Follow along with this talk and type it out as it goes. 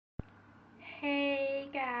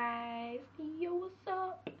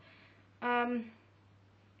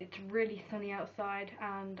It's really sunny outside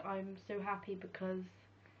and I'm so happy because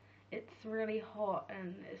it's really hot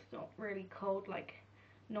and it's not really cold like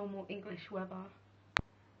normal English weather.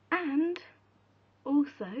 And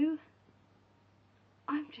also,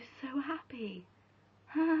 I'm just so happy.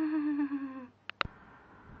 Yeah.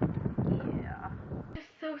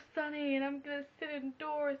 It's so sunny and I'm gonna sit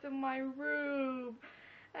indoors in my room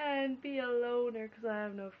and be a loner because I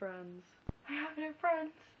have no friends. I have no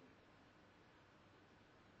friends.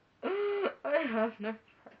 I have no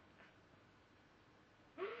friends.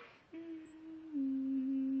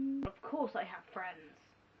 Of course I have friends.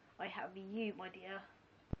 I have you, my dear.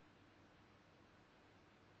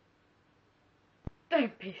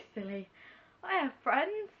 Don't be silly. I have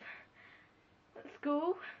friends at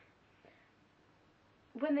school.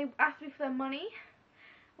 When they ask me for their money,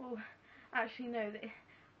 well, actually no,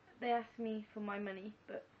 they ask me for my money,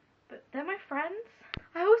 but they're my friends.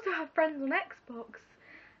 I also have friends on Xbox.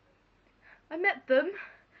 I met them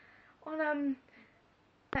on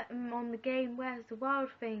the game Where's the Wild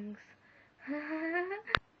Things.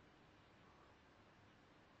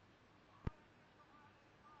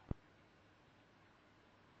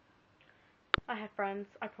 I have friends,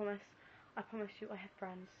 I promise. I promise you I have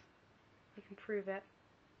friends. I can prove it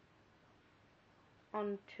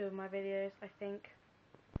on 2 of my videos, I think.